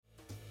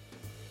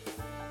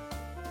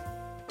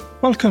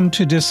Welcome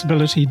to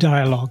Disability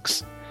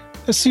Dialogues,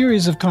 a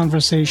series of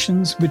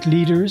conversations with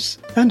leaders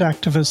and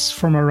activists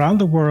from around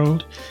the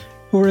world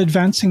who are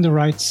advancing the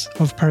rights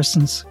of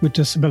persons with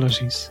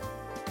disabilities.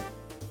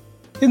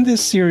 In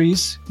this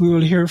series, we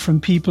will hear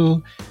from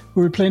people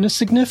who are playing a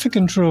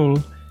significant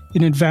role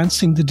in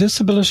advancing the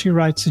disability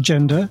rights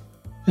agenda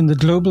in the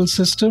global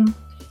system,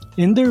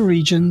 in their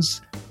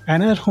regions,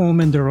 and at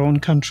home in their own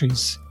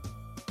countries.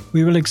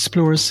 We will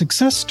explore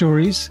success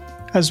stories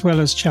as well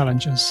as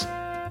challenges.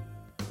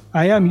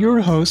 I am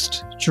your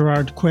host,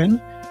 Gerard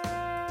Quinn,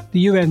 the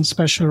UN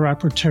Special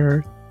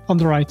Rapporteur on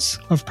the Rights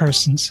of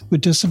Persons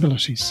with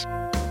Disabilities.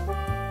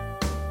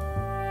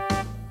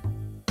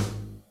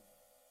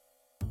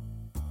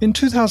 In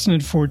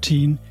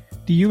 2014,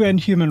 the UN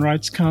Human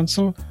Rights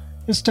Council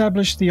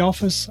established the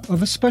Office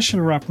of a Special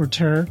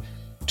Rapporteur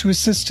to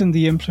assist in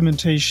the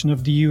implementation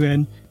of the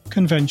UN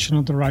Convention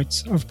on the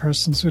Rights of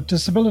Persons with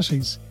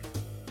Disabilities.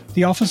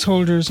 The office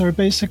holders are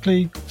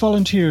basically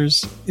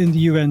volunteers in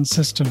the UN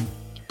system.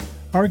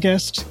 Our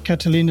guest,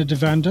 Catalina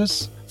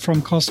Devandas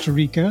from Costa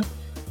Rica,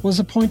 was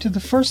appointed the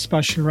first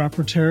Special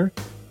Rapporteur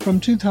from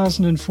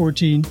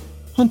 2014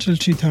 until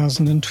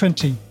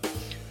 2020.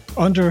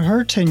 Under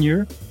her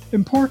tenure,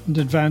 important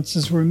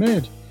advances were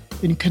made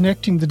in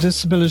connecting the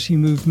disability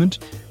movement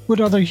with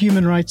other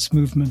human rights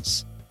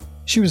movements.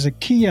 She was a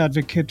key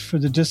advocate for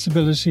the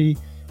disability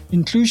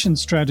inclusion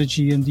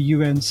strategy in the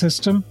UN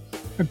system,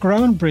 a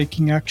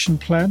groundbreaking action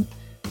plan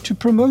to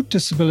promote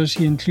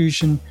disability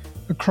inclusion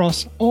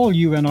across all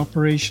UN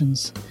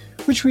operations,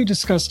 which we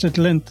discussed at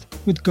length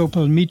with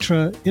Gopal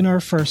Mitra in our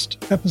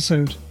first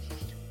episode.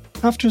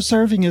 After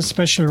serving as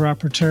Special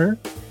Rapporteur,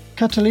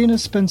 Catalina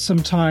spent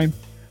some time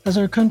as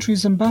our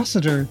country's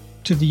ambassador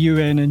to the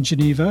UN in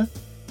Geneva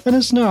and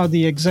is now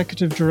the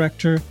Executive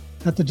Director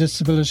at the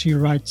Disability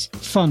Rights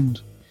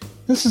Fund.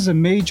 This is a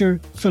major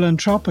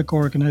philanthropic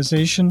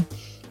organisation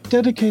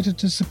dedicated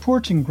to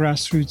supporting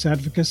grassroots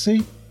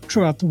advocacy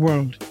throughout the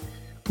world.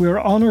 We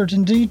are honoured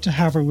indeed to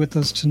have her with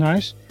us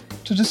tonight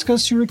to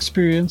discuss your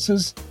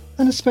experiences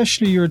and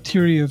especially your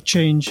theory of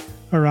change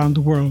around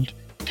the world.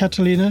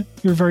 Catalina,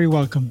 you're very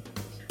welcome.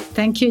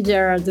 Thank you,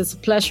 Gerard. It's a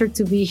pleasure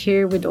to be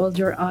here with all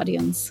your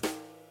audience.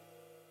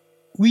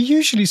 We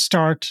usually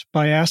start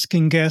by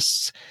asking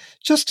guests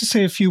just to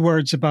say a few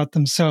words about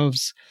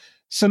themselves.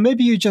 So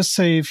maybe you just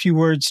say a few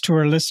words to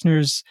our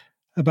listeners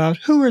about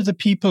who are the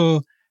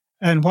people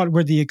and what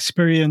were the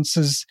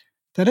experiences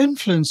that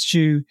influenced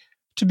you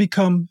to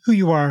become who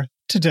you are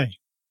today.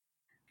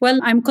 Well,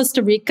 I'm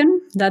Costa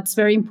Rican. That's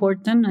very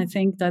important. I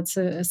think that's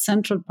a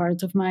central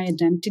part of my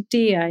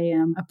identity. I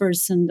am a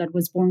person that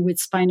was born with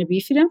spina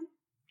bifida.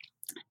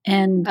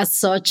 And as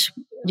such,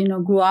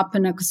 grew up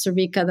in a Costa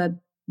Rica that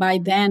by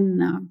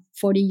then,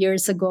 40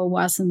 years ago,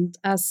 wasn't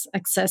as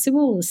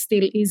accessible,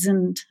 still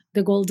isn't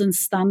the golden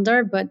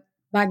standard, but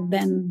back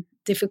then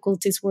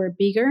difficulties were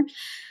bigger.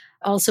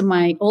 Also,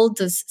 my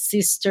oldest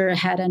sister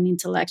had an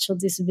intellectual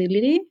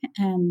disability,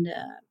 and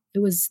it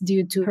was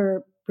due to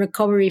her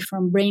recovery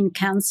from brain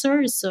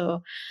cancer.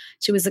 So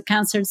she was a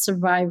cancer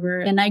survivor.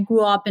 And I grew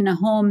up in a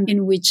home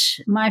in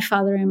which my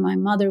father and my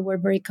mother were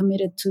very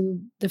committed to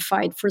the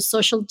fight for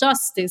social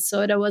justice.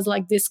 So there was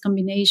like this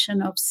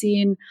combination of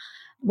seeing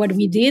what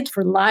we did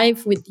for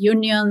life with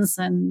unions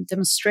and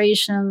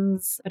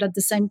demonstrations, but at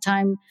the same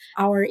time,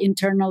 our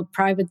internal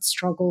private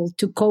struggle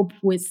to cope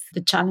with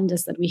the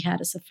challenges that we had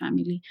as a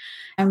family.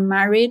 I'm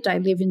married. I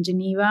live in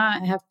Geneva.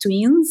 I have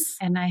twins,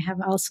 and I have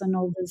also an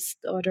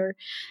oldest daughter,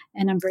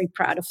 and I'm very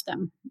proud of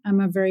them. I'm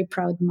a very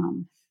proud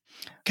mom.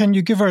 Can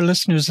you give our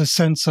listeners a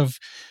sense of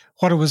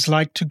what it was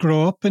like to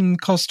grow up in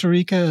Costa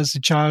Rica as a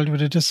child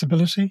with a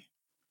disability?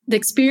 The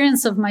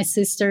experience of my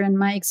sister and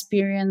my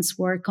experience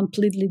were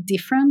completely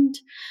different.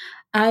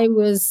 I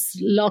was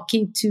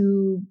lucky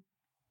to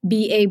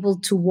be able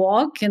to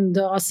walk, and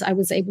thus I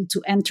was able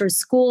to enter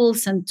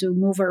schools and to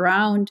move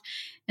around.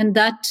 And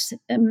that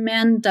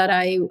meant that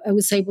I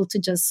was able to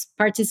just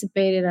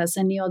participate as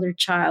any other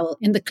child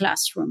in the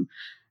classroom.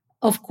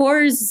 Of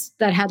course,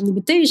 that had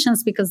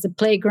limitations because the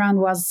playground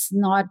was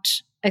not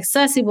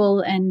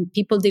accessible and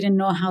people didn't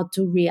know how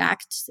to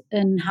react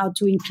and how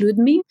to include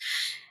me.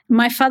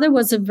 My father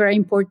was a very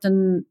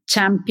important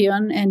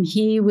champion, and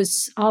he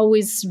was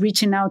always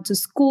reaching out to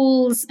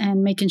schools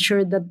and making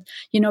sure that,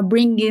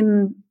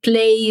 bringing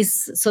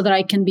plays so that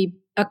I can be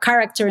a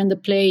character in the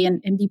play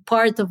and be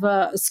part of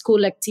a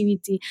school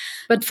activity.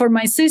 But for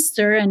my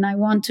sister, and I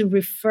want to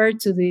refer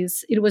to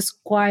this, it was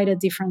quite a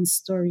different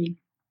story.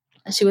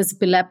 She was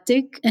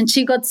epileptic and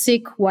she got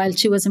sick while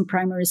she was in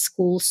primary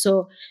school.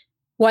 So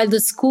while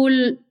the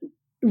school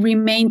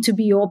remained to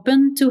be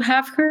open to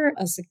have her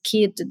as a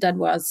kid that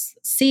was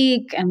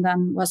sick and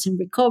then was in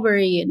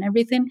recovery and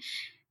everything.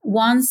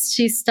 Once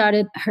she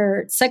started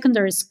her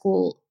secondary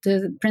school,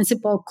 the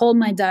principal called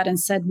my dad and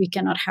said, we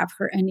cannot have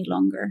her any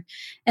longer.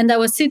 And that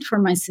was it for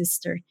my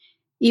sister.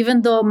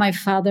 Even though my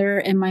father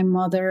and my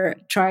mother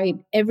tried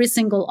every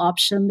single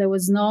option, there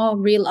was no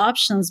real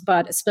options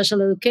but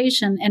special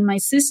education. And my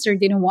sister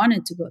didn't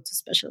want to go to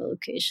special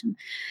education.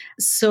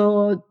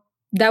 So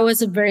that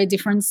was a very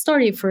different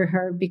story for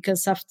her,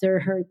 because after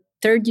her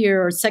third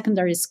year or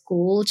secondary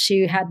school,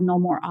 she had no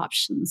more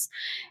options.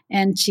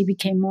 And she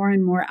became more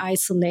and more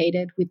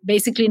isolated with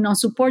basically no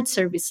support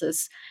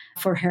services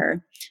for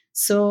her.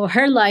 So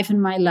her life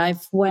and my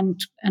life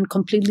went in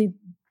completely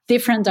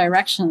different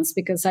directions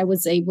because I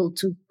was able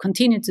to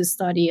continue to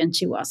study and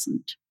she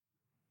wasn't.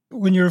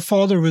 When your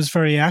father was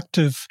very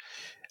active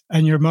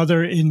and your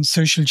mother in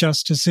social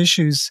justice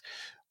issues,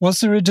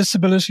 was there a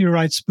disability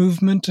rights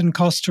movement in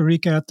Costa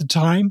Rica at the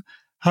time?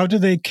 How do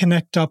they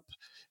connect up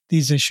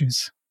these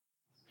issues?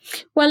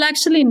 Well,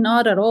 actually,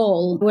 not at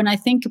all. When I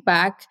think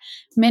back,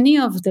 many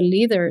of the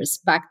leaders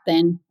back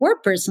then were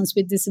persons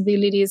with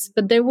disabilities,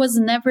 but there was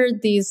never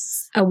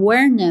this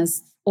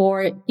awareness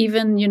or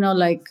even,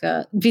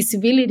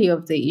 visibility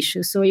of the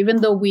issue. So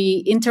even though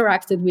we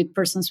interacted with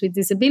persons with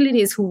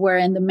disabilities who were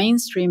in the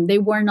mainstream, they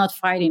were not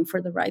fighting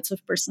for the rights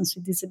of persons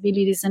with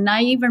disabilities. And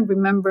I even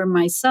remember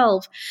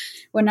myself,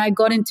 when I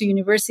got into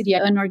university,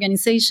 an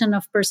organization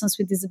of persons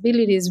with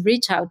disabilities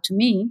reached out to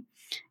me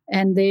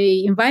and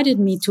they invited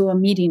me to a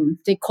meeting.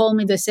 They called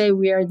me, they say,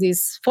 we are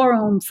this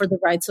forum for the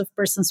rights of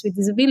persons with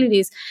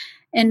disabilities.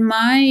 And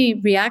my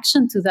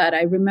reaction to that,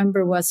 I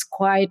remember, was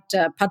quite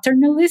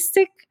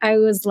paternalistic. I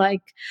was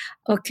like,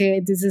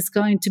 okay, this is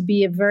going to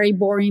be a very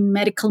boring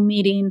medical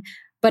meeting,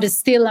 but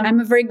still, I'm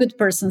a very good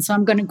person, so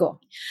I'm going to go.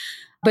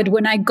 But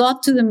when I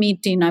got to the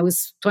meeting, I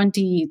was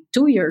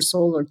 22 years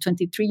old or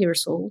 23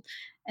 years old.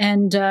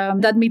 And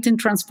that meeting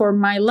transformed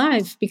my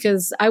life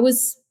because I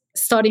was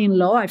studying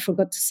law. I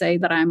forgot to say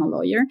that I'm a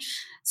lawyer.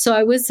 So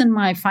I was in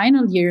my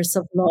final years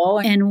of law.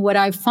 And what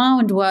I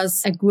found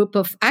was a group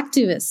of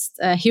activists,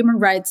 human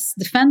rights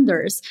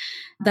defenders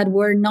that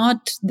were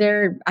not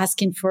there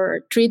asking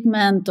for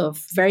treatment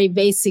of very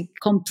basic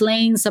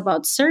complaints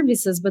about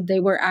services, but they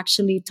were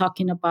actually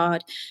talking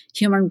about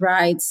human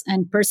rights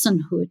and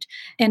personhood.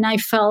 And I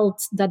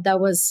felt that that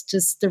was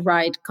just the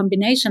right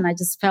combination. I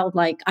just felt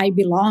like I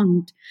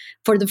belonged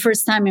for the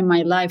first time in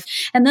my life.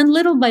 And then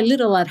little by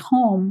little at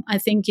home, I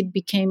think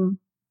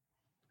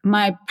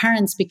my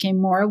parents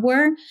became more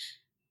aware.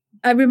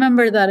 I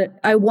remember that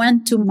I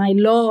went to my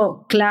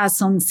law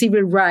class on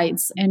civil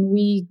rights and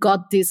we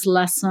got this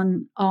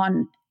lesson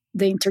on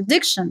the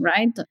interdiction,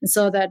 right?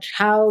 So that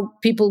how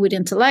people with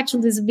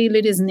intellectual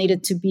disabilities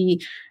needed to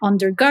be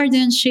under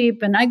guardianship.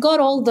 And I got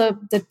all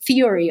the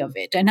theory of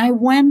it. And I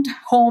went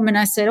home and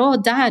I said, oh,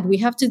 Dad, we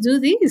have to do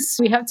this.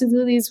 We have to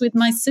do this with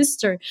my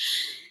sister.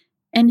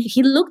 And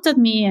he looked at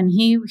me and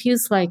he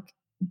was like,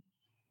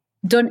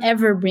 don't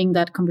ever bring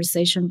that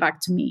conversation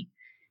back to me.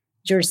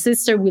 Your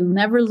sister will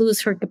never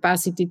lose her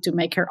capacity to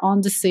make her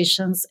own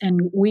decisions,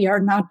 and we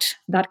are not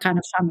that kind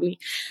of family.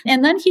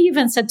 And then he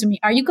even said to me,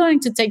 are you going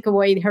to take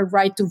away her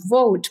right to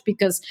vote?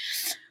 Because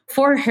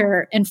for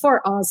her and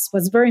for us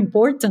was very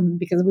important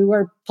because we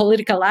were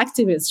political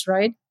activists,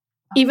 right?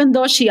 Even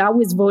though she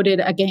always voted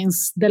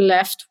against the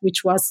left,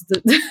 which was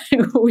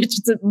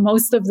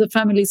most of the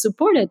family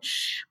supported.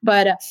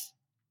 But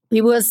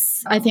it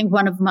was, I think,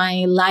 one of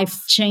my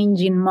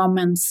life-changing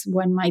moments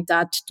when my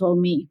dad told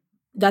me,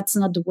 that's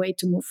not the way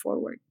to move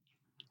forward.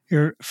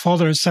 Your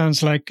father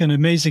sounds like an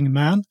amazing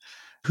man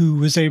who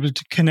was able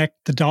to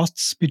connect the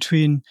dots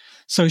between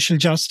social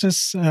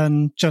justice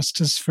and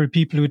justice for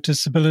people with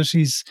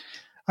disabilities.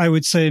 I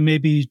would say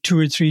maybe 2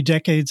 or 3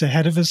 decades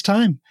ahead of his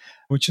time,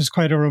 which is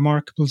quite a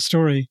remarkable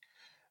story.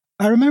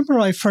 I remember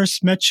I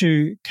first met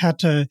you,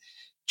 Kata,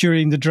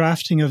 during the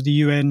drafting of the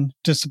UN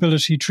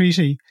Disability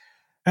Treaty.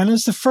 And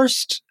as the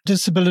first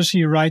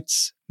disability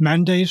rights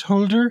mandate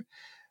holder,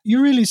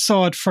 you really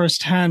saw at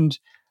firsthand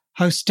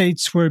how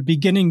states were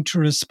beginning to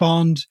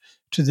respond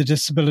to the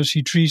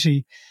Disability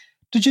Treaty.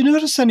 Did you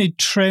notice any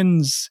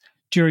trends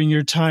during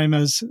your time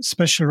as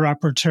Special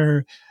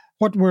Rapporteur?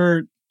 What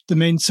were the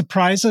main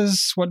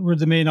surprises? What were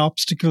the main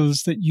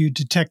obstacles that you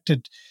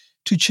detected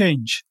to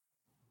change?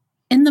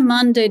 In the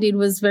mandate, it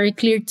was very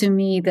clear to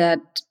me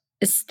that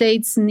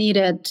states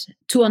needed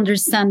to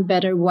understand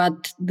better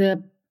what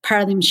the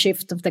paradigm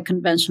shift of the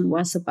convention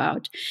was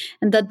about,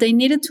 and that they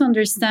needed to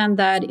understand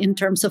that in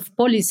terms of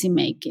policy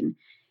making.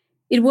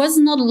 It was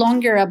no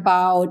longer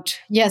about,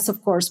 yes,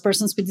 of course,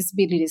 persons with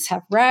disabilities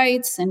have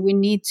rights and we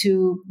need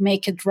to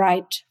make it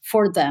right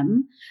for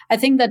them. I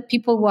think that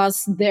people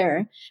was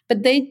there,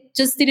 but they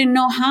just didn't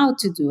know how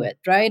to do it,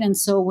 right? And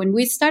so when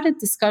we started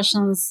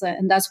discussions,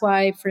 and that's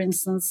why, for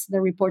instance,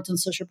 the report on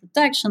social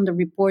protection, the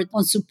report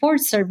on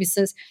support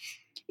services,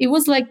 it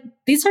was like,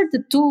 these are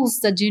the tools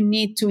that you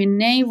need to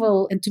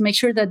enable and to make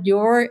sure that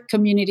your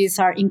communities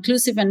are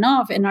inclusive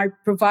enough and are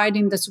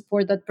providing the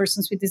support that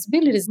persons with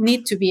disabilities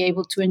need to be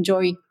able to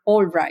enjoy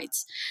all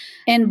rights.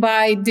 And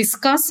by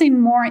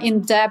discussing more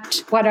in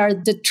depth what are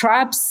the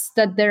traps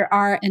that there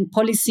are in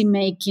policy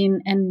making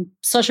and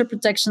social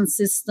protection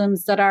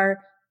systems that are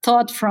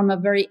thought from a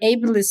very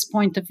ableist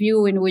point of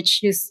view, in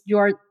which you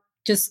are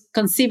just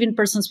conceiving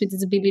persons with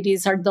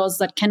disabilities are those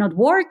that cannot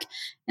work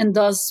and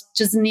thus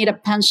just need a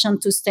pension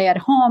to stay at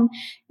home,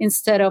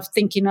 instead of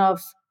thinking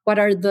of what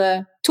are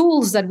the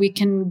tools that we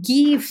can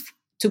give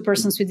to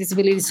persons with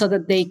disabilities so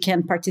that they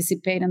can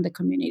participate in the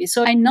community.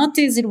 So I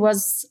noticed it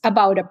was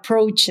about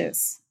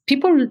approaches.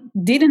 People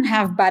didn't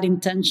have bad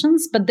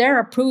intentions, but their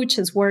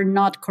approaches were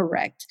not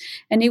correct.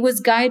 And it was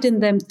guiding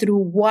them through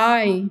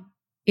why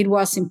it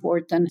was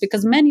important,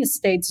 because many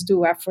states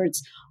do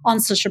efforts on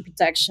social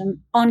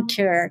protection, on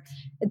care,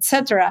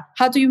 etc.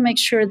 How do you make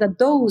sure that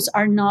those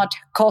are not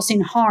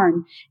causing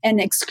harm and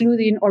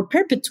excluding or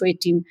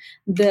perpetuating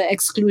the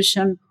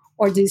exclusion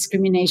or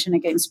discrimination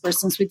against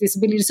persons with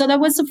disabilities? So that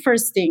was the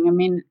first thing. I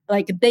mean,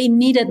 like, they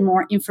needed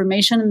more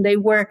information, and they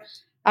were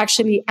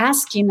actually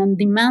asking and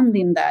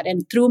demanding that.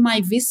 And through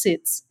my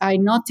visits, I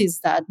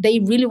noticed that they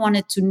really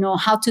wanted to know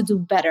how to do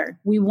better.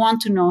 We want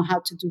to know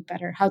how to do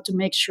better, how to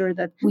make sure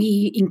that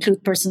we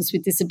include persons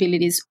with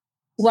disabilities.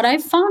 What I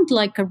found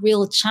like a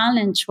real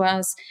challenge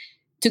was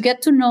to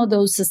get to know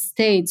those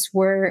states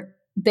where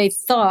they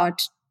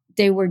thought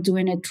they were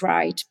doing it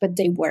right, but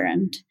they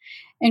weren't.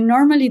 And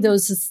normally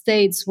those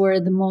states were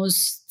the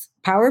most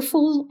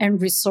powerful and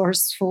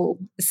resourceful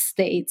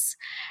states,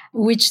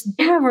 which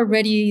have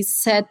already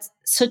set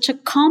such a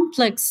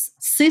complex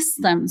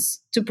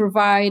systems to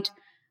provide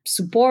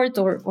support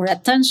or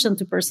attention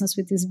to persons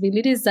with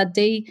disabilities that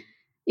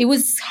it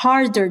was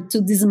harder to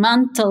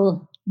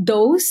dismantle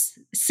those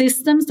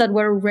systems that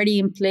were already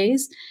in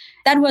place.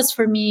 That was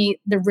for me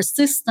the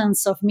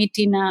resistance of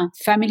meeting a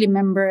family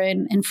member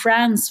in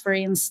France, for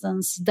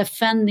instance,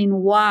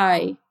 defending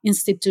why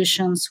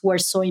institutions were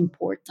so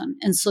important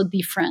and so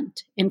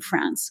different in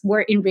France,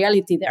 where in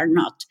reality they are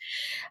not.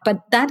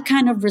 But that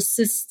kind of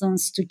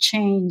resistance to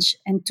change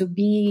and to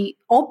be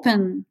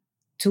open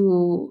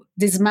to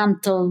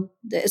dismantle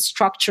the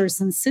structures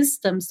and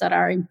systems that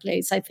are in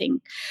place, I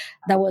think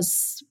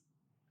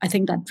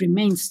that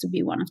remains to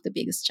be one of the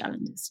biggest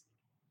challenges.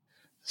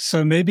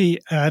 So maybe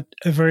at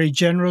a very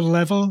general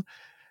level,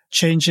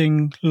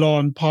 changing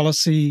law and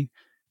policy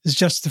is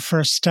just the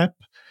first step.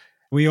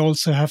 We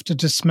also have to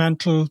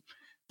dismantle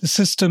the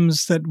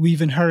systems that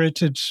we've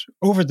inherited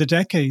over the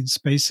decades,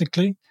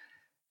 basically.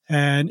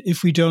 And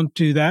if we don't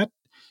do that,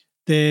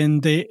 then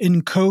they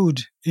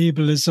encode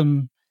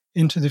ableism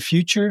into the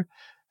future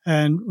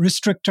and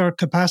restrict our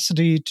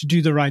capacity to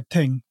do the right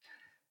thing.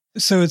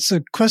 So it's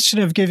a question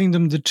of giving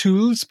them the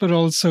tools, but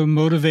also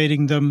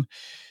motivating them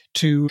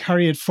to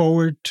carry it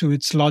forward to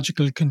its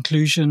logical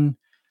conclusion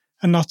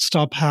and not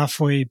stop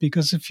halfway.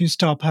 Because if you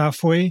stop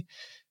halfway,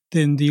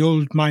 then the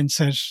old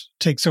mindset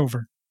takes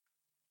over.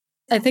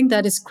 I think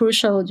that is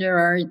crucial,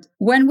 Gerard.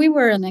 When we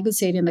were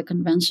negotiating the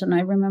convention, I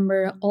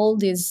remember all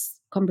these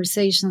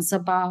conversations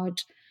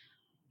about,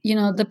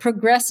 the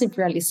progressive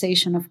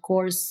realization, of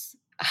course,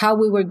 how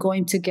we were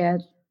going to get,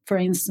 for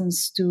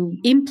instance, to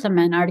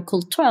implement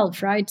Article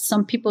 12, right?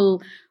 Some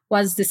people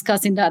was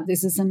discussing that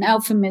this is an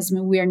euphemism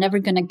and we are never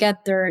going to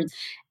get there.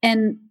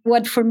 And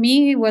what for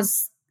me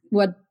was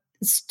what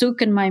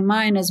stuck in my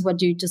mind is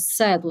what you just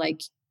said,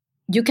 like,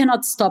 you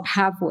cannot stop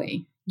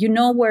halfway. You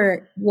know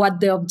what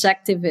the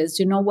objective is.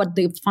 You know what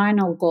the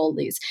final goal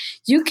is.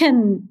 You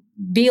can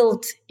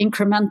build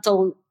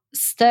incremental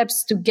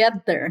steps to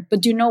get there,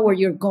 but you know where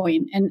you're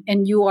going,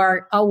 and you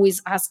are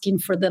always asking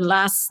for the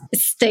last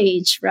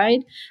stage,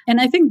 right?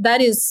 And I think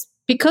that is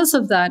because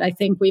of that, I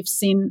think we've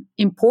seen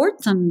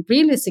important,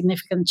 really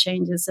significant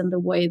changes in the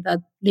way that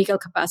legal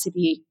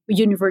capacity,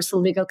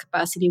 universal legal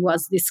capacity,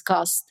 was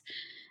discussed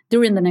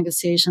during the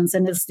negotiations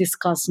and is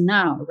discussed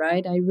now,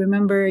 right? I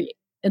remember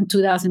in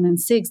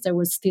 2006, there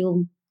were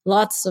still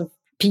lots of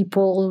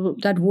people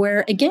that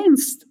were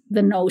against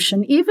the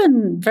notion,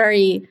 even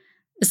very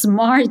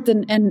smart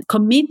and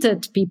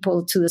committed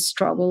people to the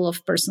struggle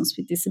of persons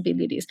with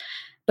disabilities.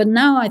 But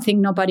now I think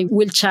nobody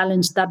will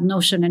challenge that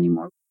notion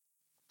anymore.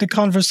 The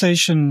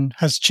conversation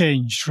has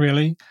changed,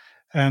 really,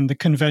 and the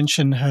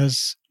convention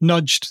has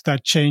nudged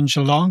that change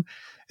along.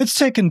 It's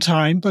taken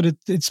time, but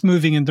it's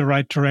moving in the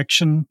right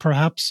direction,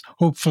 perhaps,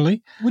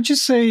 hopefully. Would you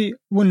say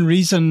one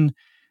reason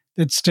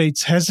that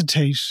states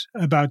hesitate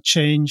about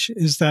change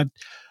is that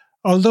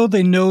although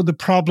they know the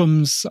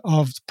problems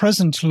of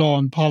present law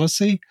and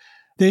policy,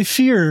 they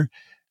fear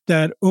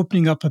that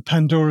opening up a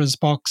Pandora's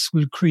box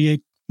will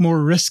create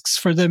more risks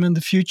for them in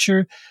the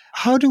future?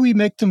 How do we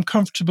make them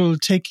comfortable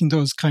taking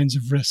those kinds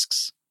of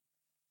risks?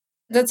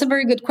 That's a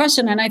very good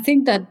question. And I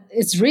think that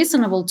it's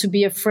reasonable to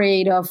be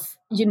afraid of,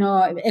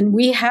 and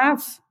we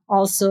have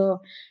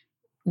also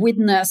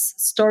witnessed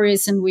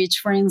stories in which,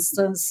 for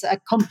instance, a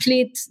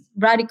complete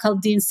radical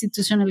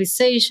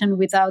deinstitutionalization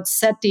without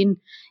setting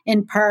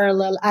in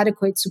parallel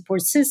adequate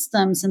support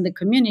systems in the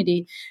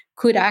community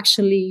could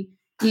actually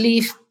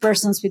leave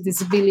persons with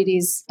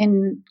disabilities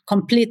in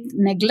complete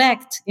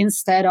neglect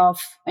instead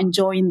of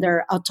enjoying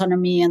their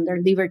autonomy and their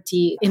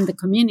liberty in the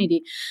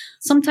community.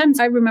 Sometimes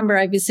I remember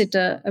I visit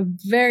a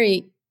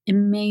very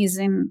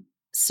amazing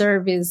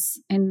service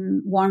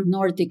in one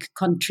Nordic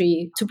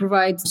country to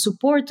provide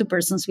support to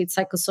persons with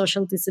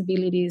psychosocial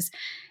disabilities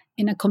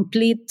in a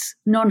complete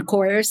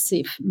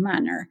non-coercive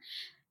manner.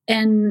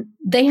 And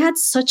they had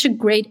such a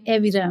great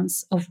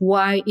evidence of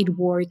why it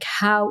worked,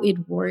 how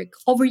it worked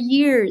over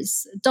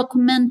years,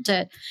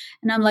 documented.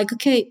 And I'm like,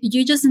 okay,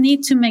 you just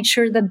need to make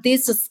sure that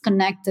this is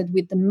connected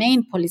with the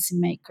main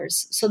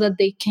policymakers so that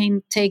they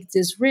can take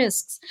these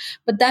risks.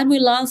 But that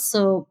will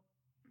also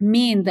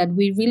mean that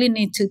we really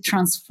need to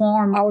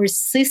transform our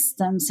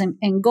systems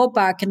and go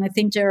back. And I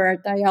think,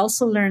 Gerard, I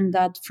also learned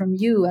that from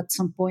you at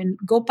some point.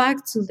 Go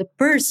back to the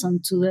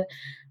person, to the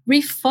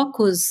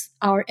refocus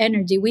our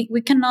energy.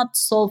 We cannot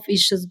solve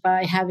issues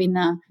by having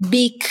a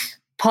big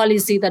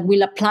policy that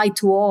will apply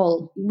to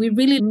all. We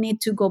really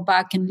need to go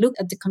back and look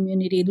at the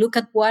community, look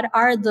at what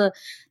are the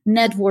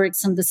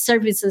networks and the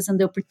services and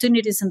the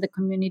opportunities in the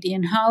community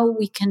and how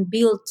we can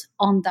build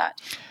on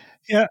that.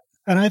 Yeah.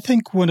 And I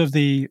think one of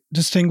the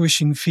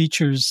distinguishing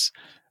features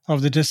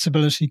of the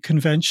Disability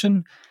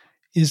Convention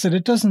is that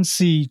it doesn't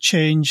see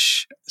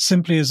change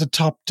simply as a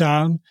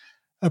top-down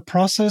a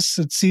process.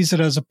 It sees it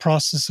as a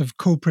process of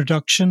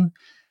co-production,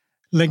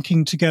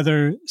 linking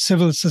together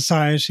civil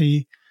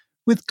society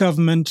with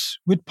government,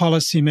 with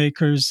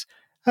policymakers,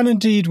 and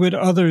indeed with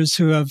others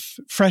who have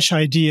fresh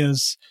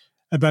ideas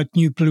about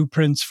new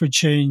blueprints for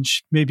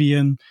change, maybe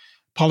in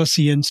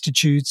policy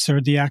institutes or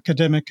the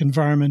academic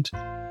environment.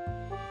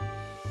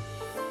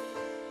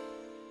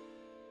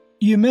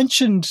 You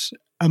mentioned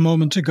a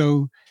moment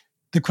ago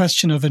the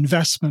question of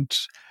investment,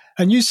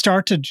 and you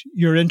started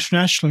your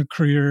international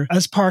career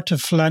as part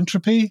of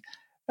philanthropy,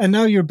 and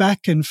now you're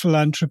back in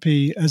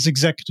philanthropy as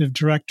executive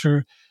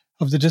director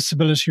of the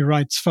Disability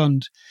Rights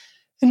Fund.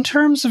 In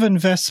terms of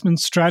investment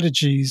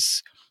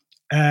strategies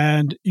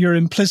and your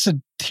implicit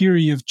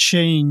theory of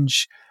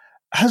change,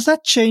 has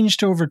that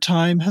changed over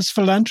time? Has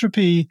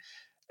philanthropy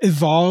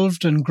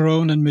evolved and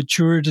grown and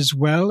matured as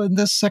well in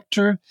this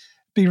sector?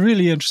 It'd be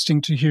really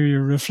interesting to hear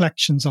your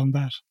reflections on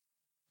that.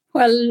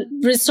 Well,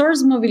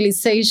 resource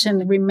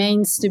mobilization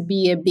remains to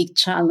be a big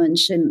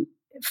challenge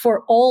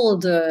for all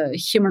the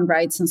human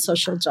rights and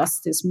social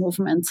justice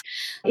movements.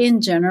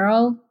 In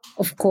general,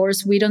 of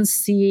course, we don't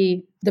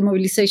see the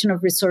mobilization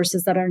of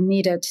resources that are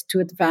needed to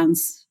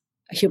advance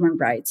human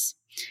rights.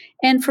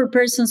 And for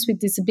persons with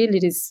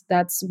disabilities,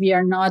 we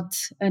are not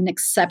an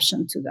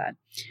exception to that.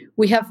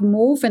 We have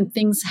moved and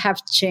things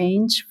have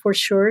changed for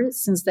sure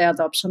since the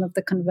adoption of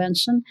the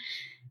convention.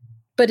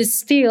 But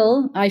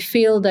still, I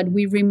feel that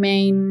we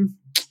remain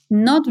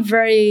not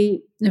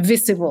very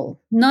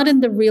visible, not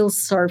in the real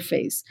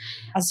surface.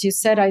 As you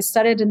said, I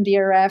started in the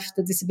DRF,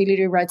 the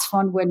Disability Rights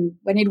Fund,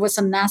 when it was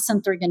a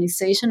nascent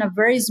organization, a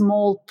very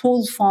small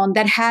pool fund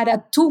that had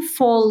a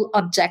twofold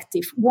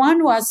objective.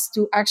 One was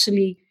to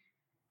actually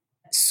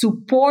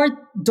support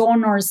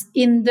donors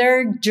in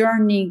their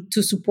journey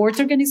to support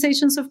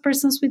organizations of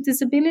persons with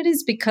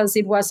disabilities, because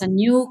it was a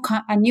new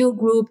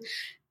group.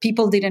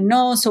 People didn't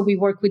know. So we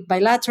work with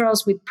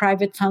bilaterals, with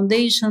private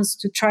foundations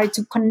to try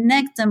to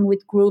connect them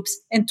with groups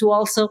and to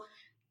also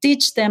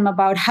teach them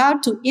about how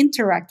to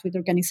interact with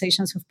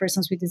organizations of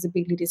persons with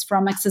disabilities,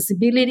 from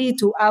accessibility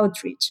to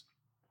outreach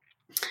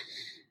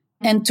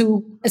and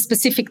to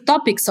specific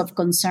topics of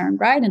concern,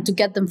 right? And to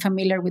get them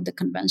familiar with the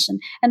convention.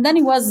 And then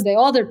it was the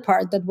other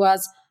part that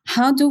was,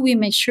 how do we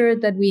make sure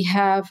that we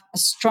have a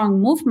strong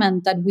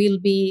movement that will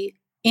be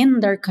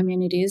in their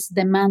communities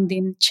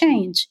demanding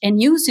change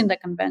and using the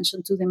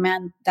convention to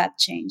demand that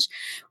change?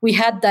 We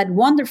had that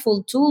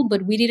wonderful tool,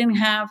 but we didn't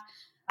have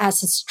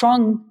as a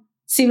strong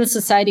civil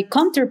society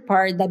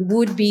counterpart that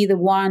would be the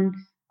one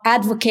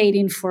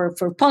advocating for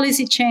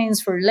policy change,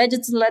 for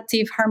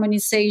legislative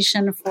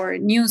harmonization, for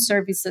new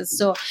services.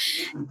 So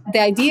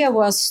the idea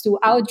was to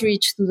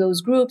outreach to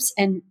those groups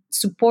and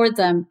support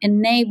them,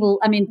 enable.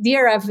 I mean,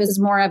 DRF is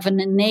more of an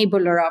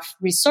enabler of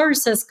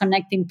resources,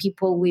 connecting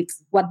people with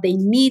what they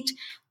need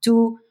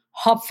to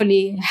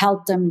hopefully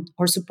help them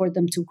or support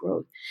them to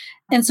grow.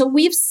 And so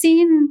we've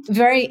seen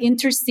very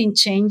interesting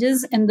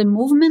changes in the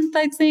movement,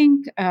 I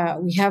think.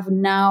 We have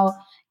now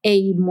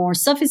a more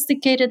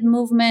sophisticated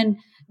movement.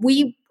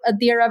 We at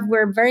DRF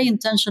were very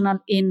intentional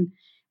in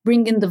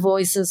bringing the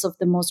voices of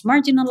the most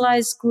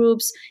marginalized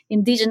groups,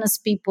 indigenous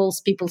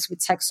peoples with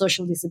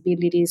psychosocial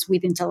disabilities,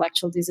 with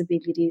intellectual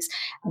disabilities,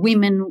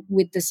 women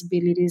with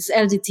disabilities,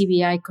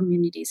 LGBTI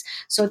communities.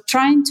 So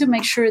trying to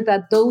make sure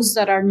that those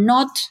that are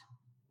not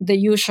the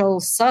usual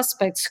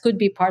suspects could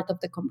be part of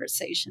the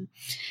conversation.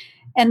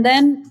 And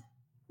then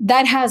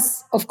that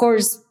has, of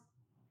course,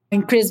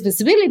 increased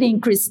visibility,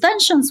 increased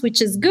tensions,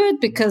 which is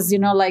good because,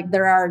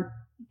 there are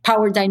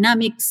power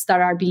dynamics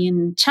that are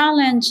being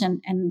challenged,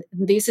 and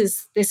this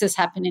is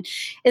happening.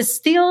 It's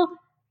still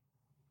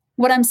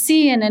what I'm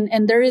seeing,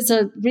 and there is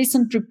a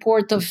recent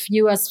report of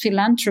U.S.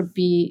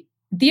 philanthropy,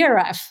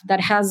 DRF, that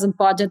has a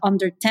budget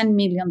under $10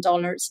 million,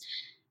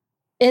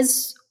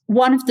 is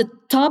one of the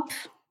top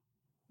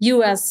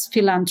U.S.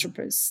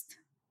 philanthropists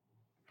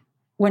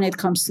when it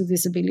comes to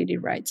disability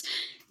rights.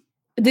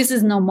 This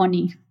is no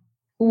money.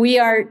 We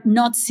are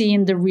not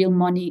seeing the real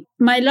money.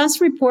 My last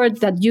report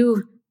that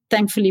you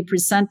thankfully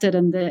presented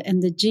in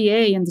the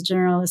GA, in the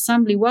General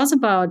Assembly, was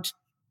about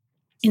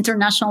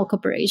international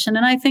cooperation.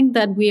 And I think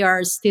that we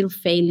are still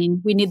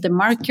failing. We need the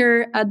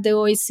marker at the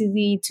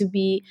OECD to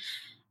be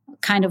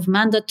kind of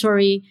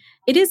mandatory.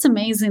 It is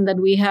amazing that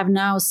we have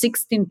now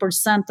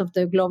 16% of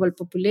the global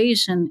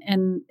population,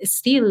 and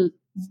still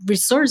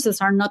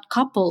resources are not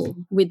coupled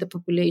with the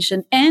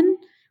population. And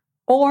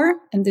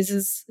this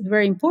is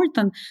very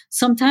important,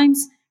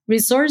 sometimes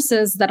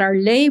resources that are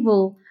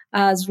labeled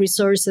as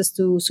resources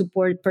to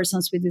support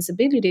persons with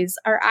disabilities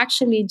are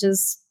actually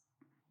just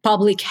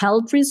public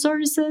health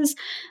resources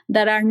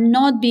that are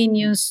not being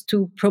used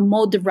to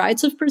promote the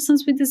rights of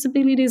persons with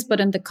disabilities,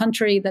 but on the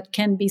contrary, that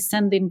can be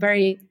sending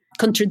very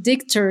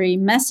contradictory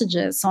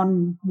messages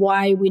on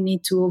why we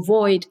need to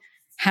avoid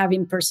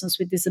having persons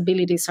with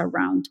disabilities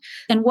around.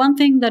 And one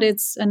thing that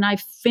and I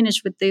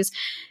finish with this,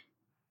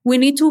 we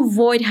need to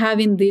avoid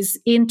having these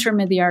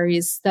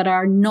intermediaries that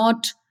are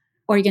not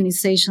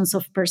organizations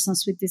of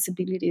persons with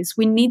disabilities.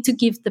 We need to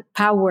give the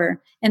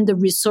power and the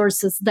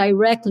resources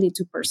directly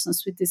to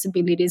persons with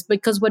disabilities,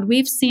 because what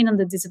we've seen in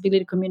the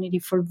disability community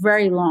for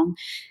very long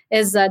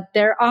is that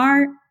there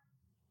are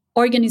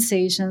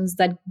organizations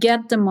that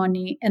get the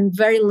money and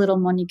very little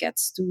money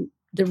gets to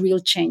the real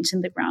change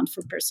in the ground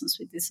for persons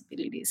with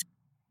disabilities.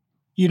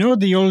 You know, in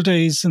the old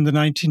days in the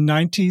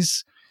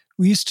 1990s,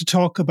 we used to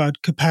talk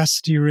about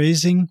capacity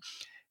raising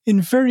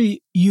in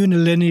very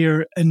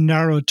unilinear and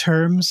narrow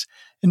terms,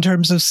 in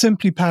terms of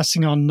simply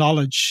passing on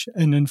knowledge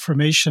and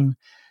information.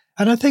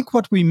 And I think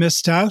what we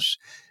missed out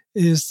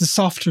is the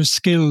softer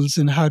skills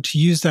in how to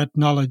use that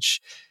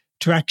knowledge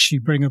to actually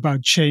bring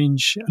about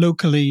change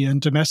locally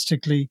and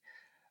domestically,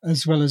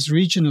 as well as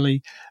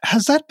regionally.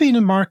 Has that been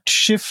a marked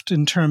shift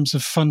in terms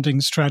of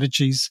funding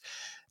strategies,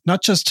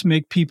 not just to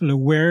make people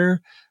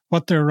aware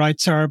what their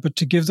rights are, but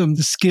to give them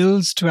the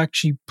skills to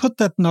actually put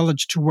that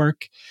knowledge to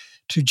work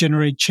to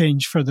generate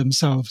change for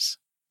themselves?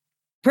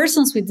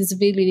 Persons with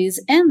disabilities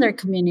and their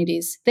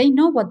communities, they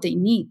know what they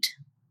need.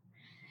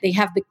 They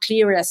have the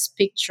clearest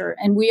picture,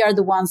 and we are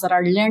the ones that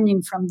are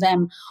learning from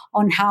them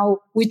on how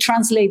we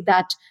translate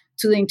that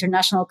to the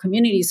international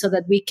community so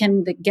that we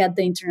can get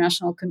the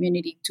international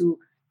community to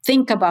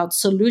think about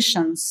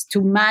solutions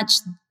to match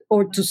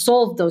or to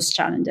solve those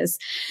challenges.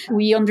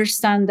 We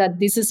understand that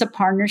this is a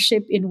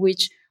partnership in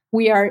which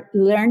we are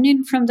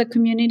learning from the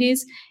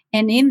communities.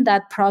 And in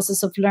that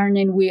process of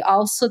learning, we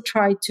also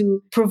try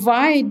to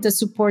provide the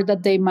support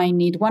that they might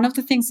need. One of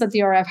the things that the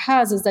RF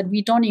has is that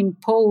we don't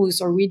impose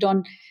or we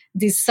don't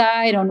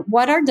decide on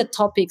what are the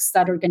topics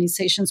that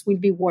organizations will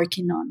be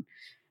working on.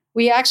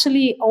 We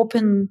actually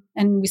open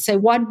and we say,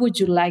 what would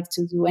you like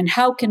to do? And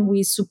how can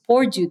we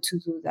support you to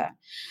do that?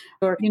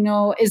 Or,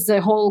 is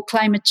the whole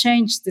climate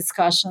change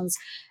discussions.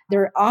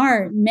 There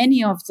are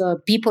many of the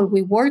people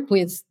we work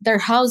with, their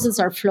houses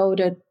are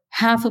flooded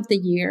half of the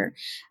year.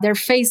 They're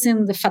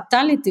facing the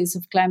fatalities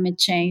of climate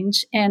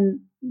change and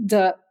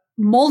the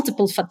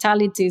multiple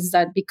fatalities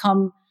that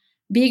become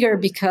bigger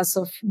because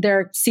of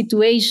their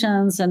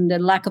situations and the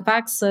lack of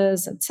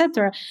access,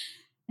 etc.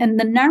 And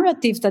the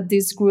narrative that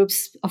these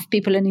groups of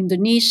people in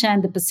Indonesia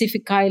and the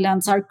Pacific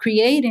Islands are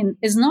creating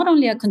is not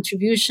only a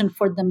contribution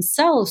for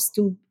themselves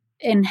to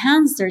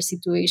enhance their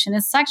situation,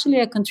 it's actually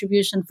a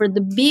contribution for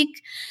the big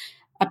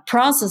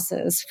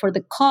processes, for the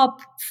COP,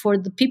 for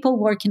the people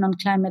working on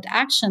climate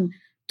action,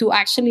 to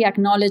actually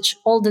acknowledge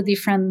all the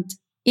different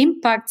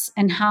impacts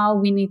and how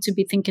we need to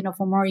be thinking of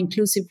a more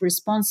inclusive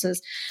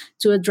responses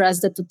to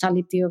address the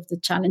totality of the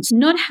challenge.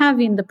 Not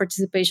having the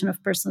participation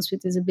of persons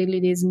with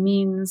disabilities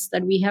means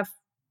that we have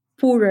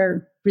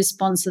poorer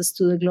responses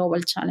to the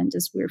global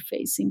challenges we're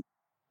facing.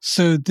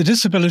 So the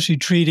Disability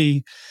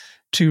Treaty,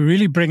 to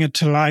really bring it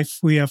to life,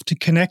 we have to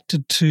connect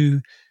it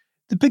to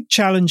the big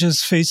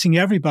challenges facing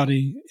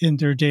everybody in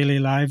their daily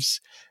lives,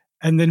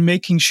 and then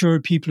making sure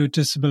people with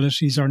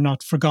disabilities are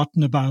not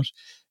forgotten about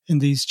in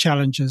these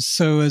challenges.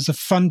 So as a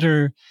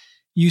funder,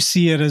 you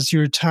see it as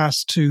your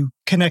task to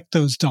connect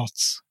those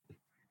dots.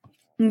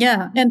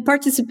 Yeah, and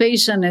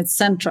participation is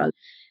central.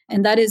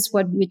 And that is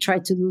what we try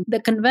to do. The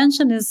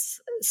convention is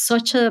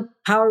such a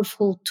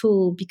powerful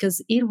tool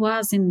because it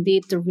was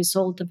indeed the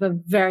result of a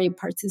very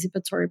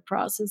participatory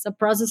process, a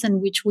process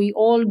in which we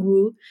all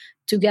grew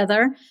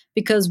together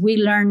because we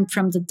learned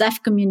from the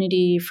deaf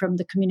community, from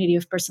the community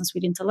of persons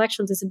with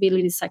intellectual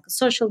disabilities,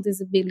 psychosocial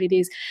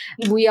disabilities.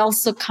 We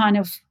also kind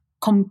of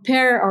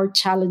compare our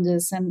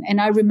challenges. And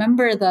I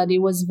remember that it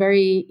was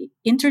very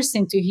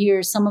interesting to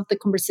hear some of the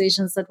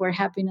conversations that were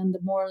happening in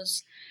the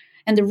most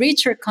and the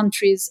richer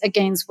countries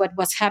against what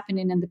was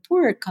happening in the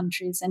poorer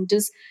countries, and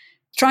just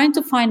trying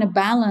to find a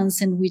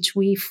balance in which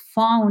we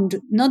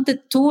found not the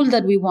tool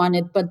that we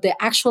wanted, but the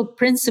actual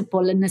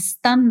principle and the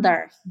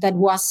standard that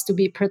was to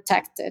be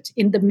protected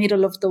in the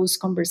middle of those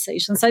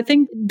conversations. I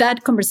think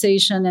that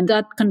conversation and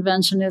that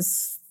convention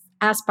is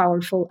as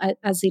powerful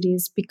as it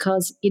is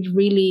because it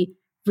really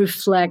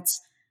reflects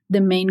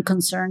the main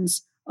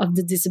concerns of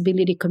the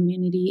disability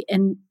community.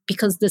 And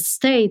because the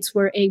states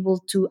were able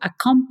to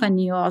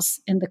accompany us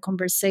in the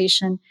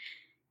conversation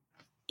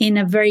in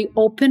a very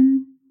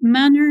open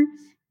manner,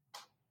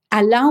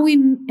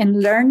 allowing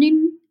and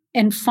learning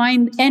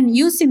and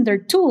using their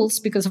tools,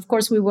 because of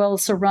course we were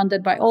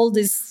surrounded by all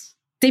these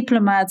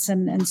diplomats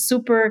and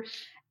super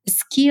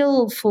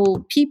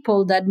skillful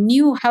people that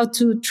knew how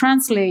to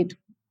translate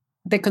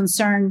the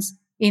concerns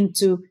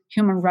into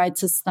human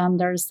rights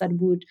standards that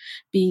would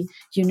be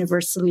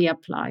universally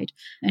applied.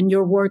 And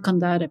your work on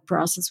that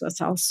process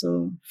was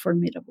also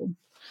formidable.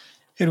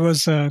 It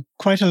was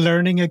quite a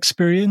learning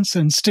experience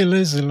and still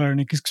is a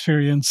learning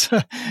experience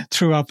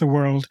throughout the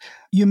world.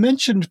 You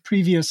mentioned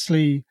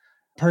previously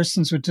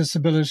persons with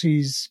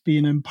disabilities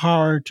being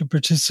empowered to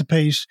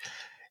participate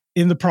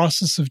in the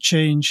process of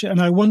change.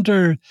 And I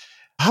wonder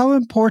how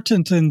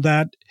important in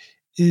that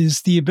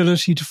is the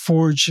ability to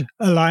forge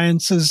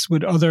alliances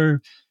with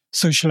other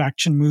social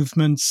action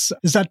movements.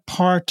 Is that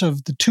part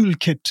of the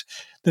toolkit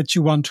that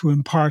you want to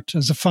impart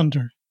as a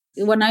funder?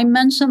 When I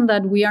mentioned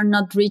that we are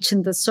not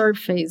reaching the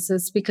surface,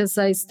 it's because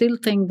I still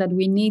think that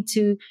we need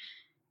to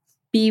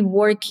be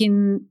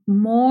working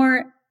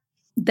more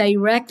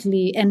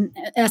directly and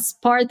as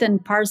part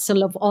and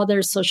parcel of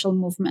other social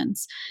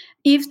movements.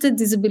 If the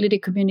disability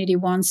community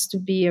wants to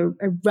be a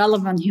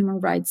relevant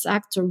human rights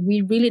actor, we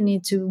really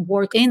need to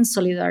work in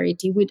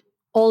solidarity with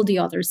all the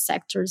other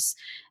sectors,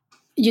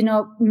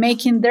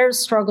 making their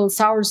struggles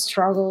our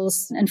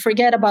struggles, and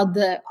forget about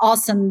the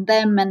us and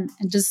them, and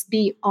just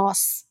be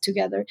us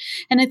together.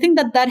 And I think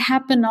that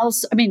happened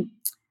also. I mean,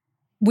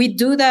 we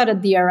do that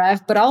at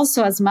DRF, but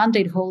also as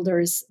mandate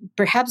holders.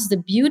 Perhaps the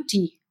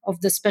beauty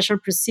of the special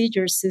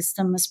procedure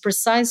system is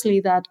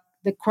precisely that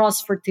the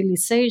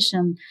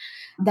cross-fertilization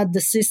that the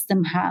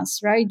system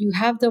has, right? You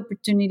have the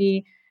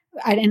opportunity,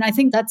 and I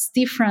think that's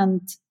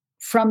different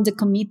from the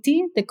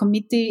committee. The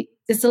committee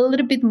is a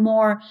little bit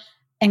more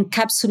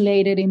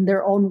encapsulated in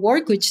their own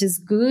work, which is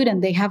good.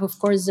 And they have, of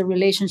course, the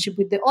relationship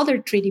with the other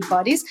treaty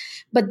bodies.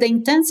 But the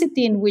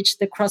intensity in which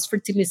the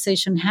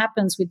cross-fertilization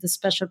happens with the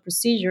special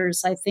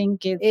procedures, I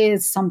think it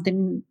is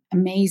something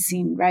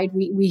amazing, right?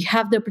 We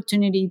have the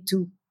opportunity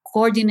to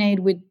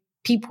coordinate with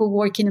people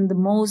working in the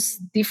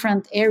most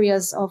different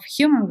areas of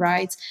human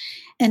rights,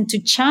 and to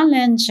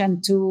challenge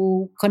and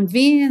to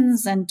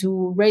convince and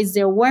to raise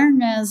the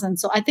awareness. And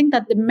so I think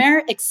that the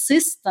mere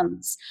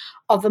existence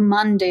of a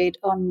mandate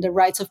on the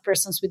rights of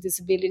persons with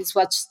disabilities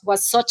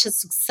was such a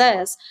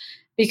success,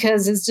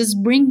 because it's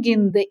just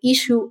bringing the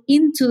issue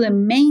into the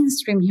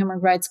mainstream human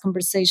rights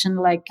conversation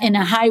like in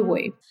a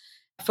highway.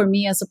 For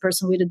me, as a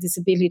person with a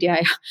disability,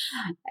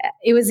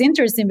 it was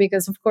interesting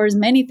because, of course,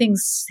 many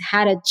things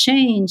had a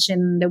change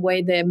in the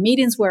way the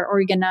meetings were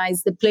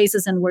organized, the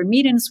places and where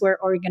meetings were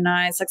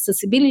organized,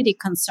 accessibility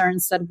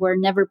concerns that were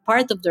never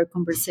part of their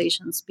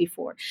conversations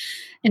before.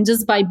 And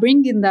just by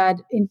bringing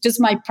that,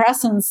 just my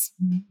presence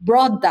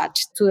brought that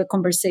to the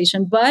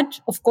conversation.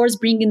 But, of course,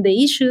 bringing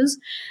the issues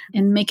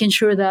and making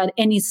sure that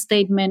any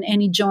statement,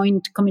 any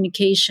joint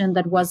communication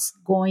that was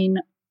going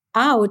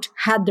out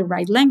had the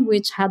right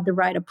language, had the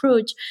right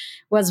approach,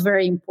 was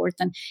very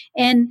important.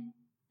 And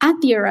at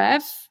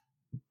DRF,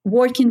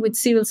 working with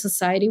civil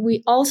society,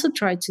 we also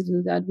try to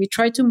do that. We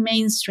try to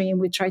mainstream,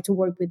 we try to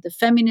work with the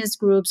feminist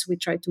groups, we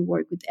try to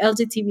work with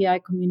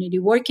LGBTI community,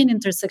 work in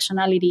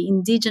intersectionality,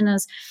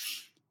 indigenous,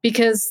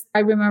 because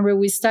I remember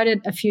we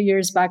started a few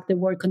years back the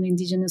work on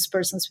indigenous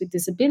persons with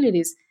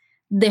disabilities.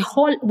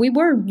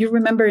 You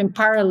remember, in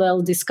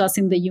parallel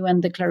discussing the UN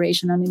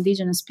Declaration on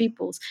Indigenous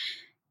Peoples.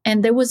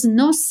 And there was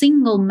no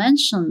single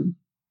mention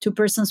to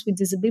persons with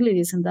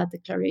disabilities in that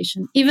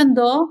declaration, even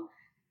though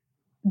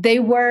they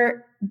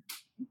were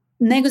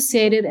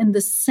negotiated in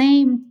the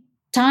same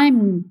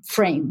time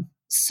frame.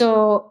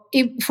 So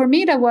for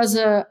me, that was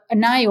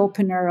an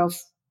eye-opener of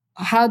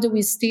how do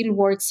we still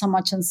work so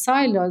much in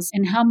silos,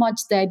 and how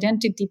much the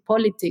identity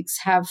politics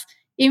have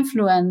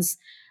influenced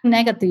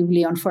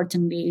negatively,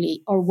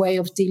 unfortunately, our way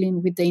of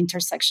dealing with the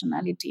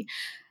intersectionality.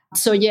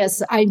 So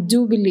yes, I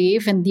do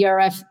believe, and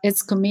DRF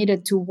is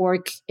committed to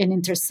work in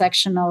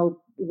intersectional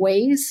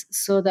ways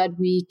so that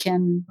we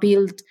can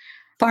build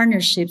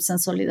partnerships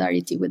and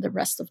solidarity with the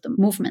rest of the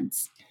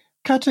movements.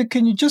 Kata,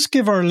 can you just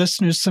give our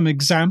listeners some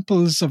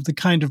examples of the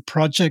kind of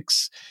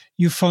projects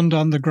you fund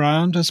on the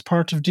ground as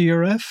part of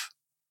DRF?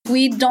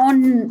 We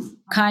don't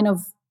kind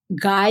of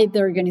guide the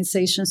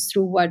organizations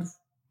through what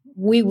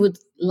we would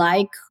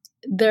like.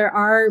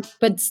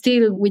 But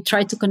still, we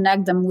try to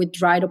connect them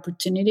with right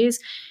opportunities.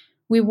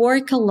 We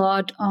work a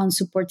lot on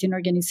supporting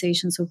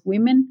organizations of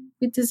women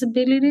with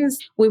disabilities.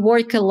 We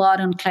work a lot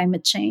on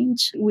climate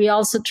change. We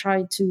also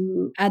try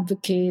to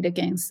advocate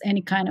against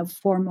any kind of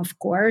form of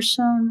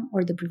coercion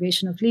or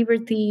deprivation of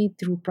liberty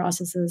through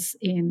processes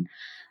in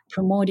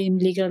promoting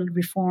legal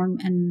reform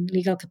and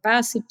legal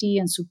capacity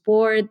and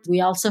support. We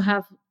also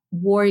have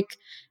work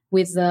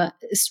with the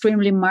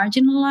extremely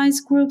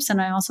marginalized groups. And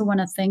I also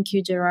want to thank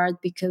you, Gerard,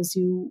 because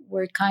you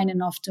were kind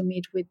enough to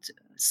meet with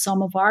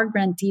some of our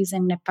grantees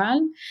in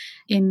Nepal.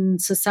 In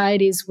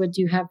societies where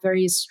you have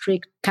very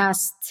strict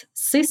caste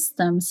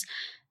systems,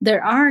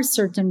 there are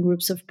certain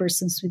groups of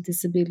persons with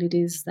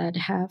disabilities that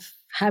have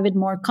have it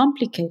more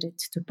complicated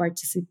to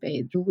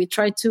participate. We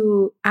try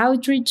to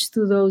outreach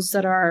to those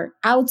that are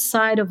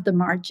outside of the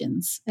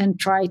margins and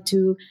try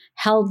to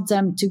help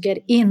them to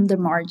get in the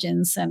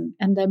margins and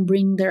then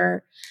bring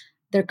their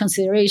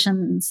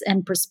considerations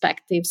and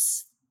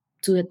perspectives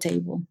to the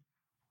table.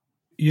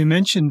 You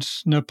mentioned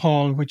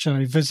Nepal, which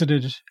I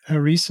visited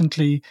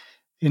recently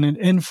in an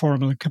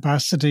informal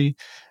capacity.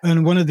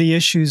 And one of the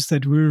issues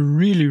that we're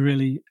really,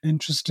 really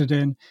interested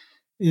in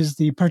is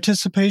the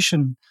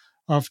participation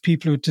of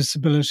people with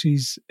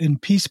disabilities in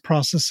peace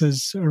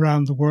processes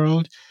around the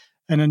world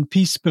and in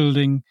peace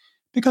building,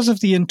 because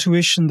of the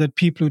intuition that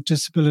people with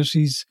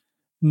disabilities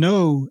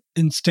know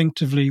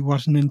instinctively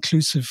what an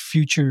inclusive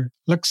future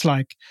looks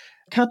like.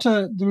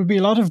 Kata, there will be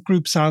a lot of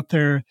groups out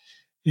there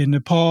in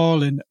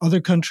Nepal and other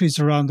countries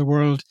around the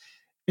world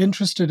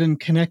interested in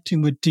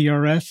connecting with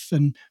DRF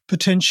and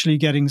potentially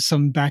getting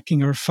some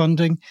backing or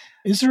funding.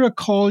 Is there a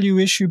call you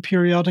issue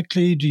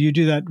periodically? Do you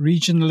do that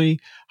regionally?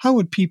 How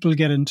would people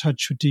get in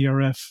touch with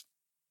DRF?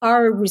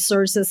 Our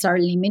resources are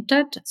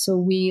limited, so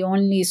we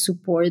only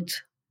support,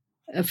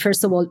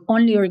 first of all,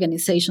 only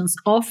organizations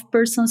of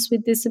persons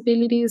with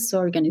disabilities,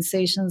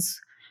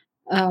 organizations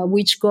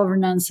which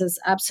governance is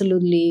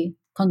absolutely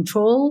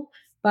controlled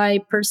by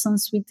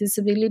persons with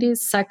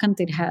disabilities.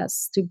 Second, it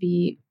has to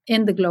be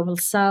in the global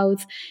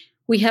south.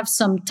 We have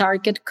some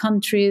target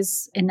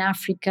countries in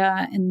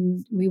Africa,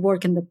 and we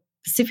work in the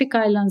Pacific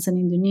Islands and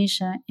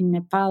Indonesia, in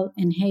Nepal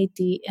and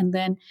Haiti, and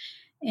then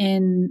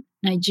in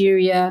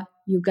Nigeria,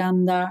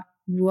 Uganda,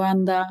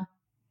 Rwanda,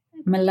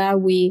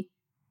 Malawi,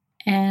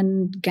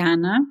 and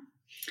Ghana.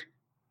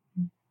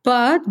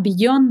 But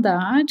beyond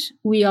that,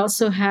 we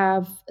also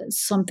have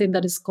something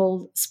that is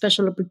called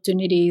Special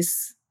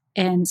Opportunities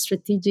and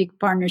Strategic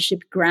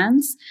Partnership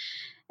Grants.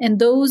 And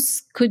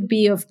those could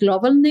be of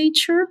global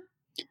nature.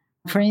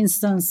 For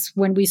instance,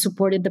 when we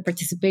supported the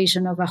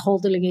participation of a whole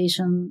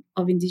delegation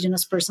of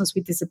Indigenous persons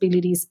with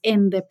disabilities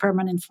in the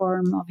Permanent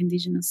Forum of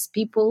Indigenous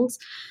Peoples.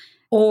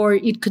 Or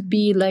it could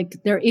be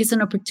like there is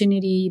an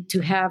opportunity to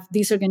have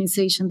this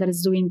organization that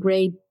is doing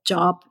great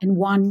job in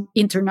one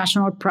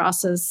international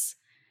process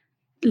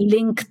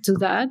linked to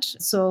that.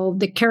 So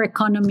the care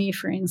economy,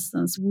 for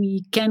instance,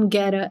 we can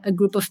get a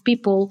group of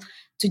people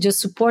to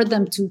just support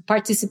them to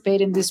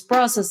participate in these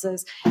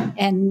processes.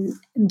 And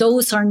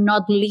those are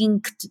not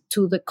linked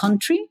to the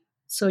country.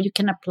 So you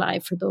can apply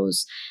for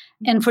those.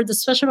 And for the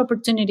special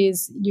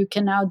opportunities, you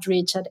can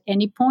outreach at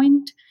any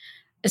point.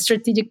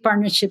 Strategic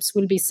partnerships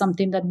will be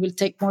something that will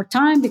take more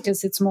time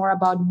because it's more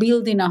about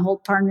building a whole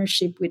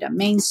partnership with a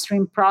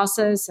mainstream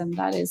process. And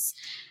that is,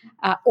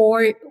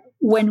 or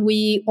when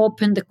we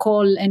open the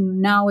call,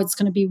 and now it's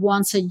going to be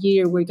once a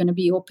year, we're going to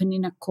be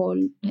opening a call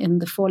in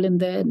the fall in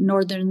the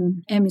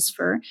Northern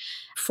Hemisphere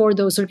for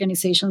those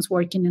organizations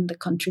working in the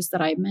countries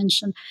that I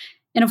mentioned.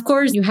 And of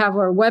course, you have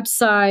our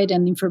website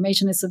and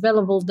information is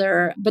available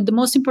there. But the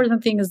most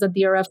important thing is that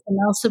DRF can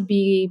also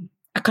be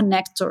a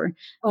connector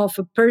of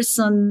a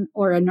person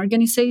or an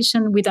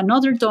organization with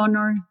another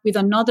donor, with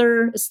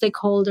another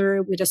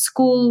stakeholder, with a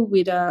school,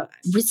 with a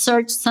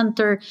research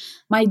center.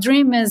 My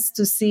dream is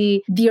to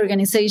see the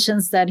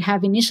organizations that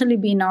have initially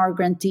been our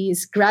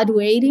grantees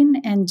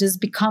graduating and just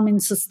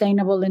becoming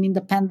sustainable and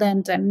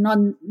independent and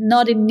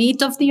not in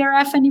need of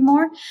DRF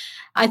anymore.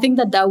 I think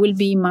that will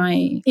be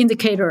my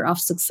indicator of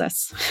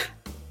success.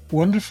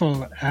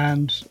 Wonderful.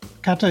 And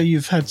Kata,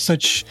 you've had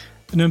such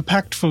an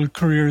impactful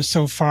career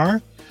so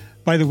far.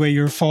 By the way,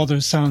 your father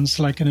sounds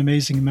like an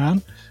amazing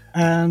man.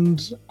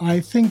 And I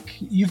think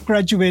you've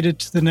graduated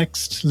to the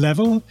next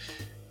level,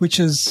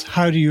 which is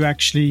how do you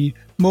actually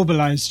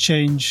mobilize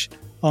change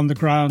on the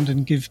ground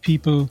and give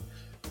people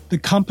the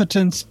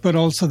competence, but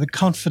also the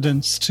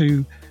confidence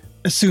to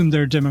assume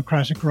their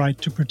democratic right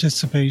to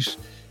participate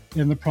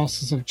in the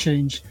process of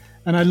change.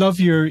 And I love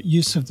your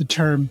use of the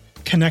term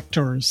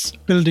connectors,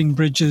 building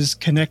bridges,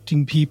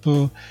 connecting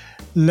people,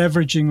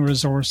 leveraging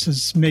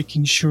resources,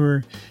 making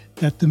sure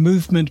that the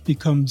movement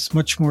becomes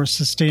much more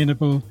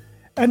sustainable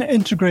and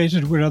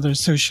integrated with other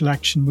social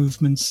action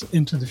movements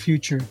into the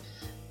future.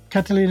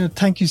 Catalina,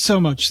 thank you so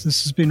much.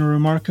 This has been a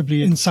remarkably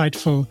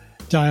insightful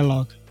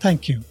dialogue.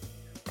 Thank you.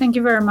 Thank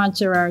you very much,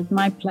 Gerard.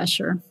 My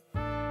pleasure.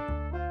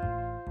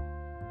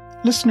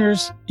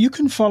 Listeners, you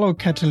can follow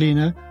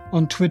Catalina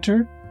on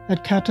Twitter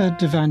at Catalina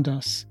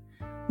Devandas.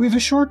 We have a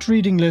short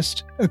reading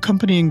list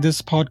accompanying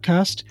this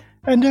podcast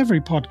and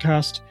every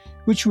podcast,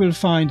 which you will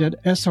find at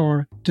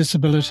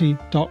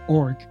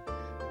srdisability.org.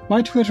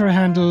 My Twitter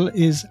handle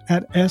is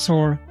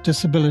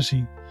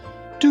 @srdisability.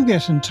 Do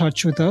get in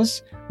touch with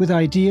us with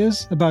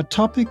ideas about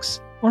topics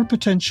or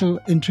potential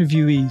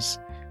interviewees.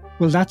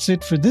 Well, that's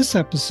it for this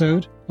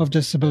episode of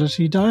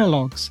Disability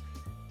Dialogues.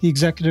 The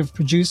executive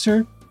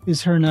producer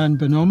is Hernan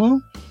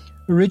Bonomo.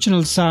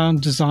 Original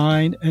sound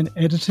design and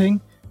editing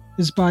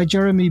is by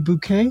Jeremy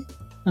Bouquet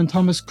and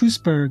Thomas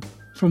Kusberg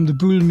from the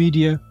Boole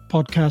Media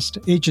Podcast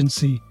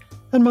Agency.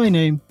 And my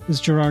name is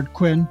Gerard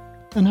Quinn.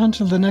 And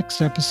until the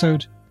next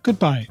episode,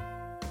 goodbye.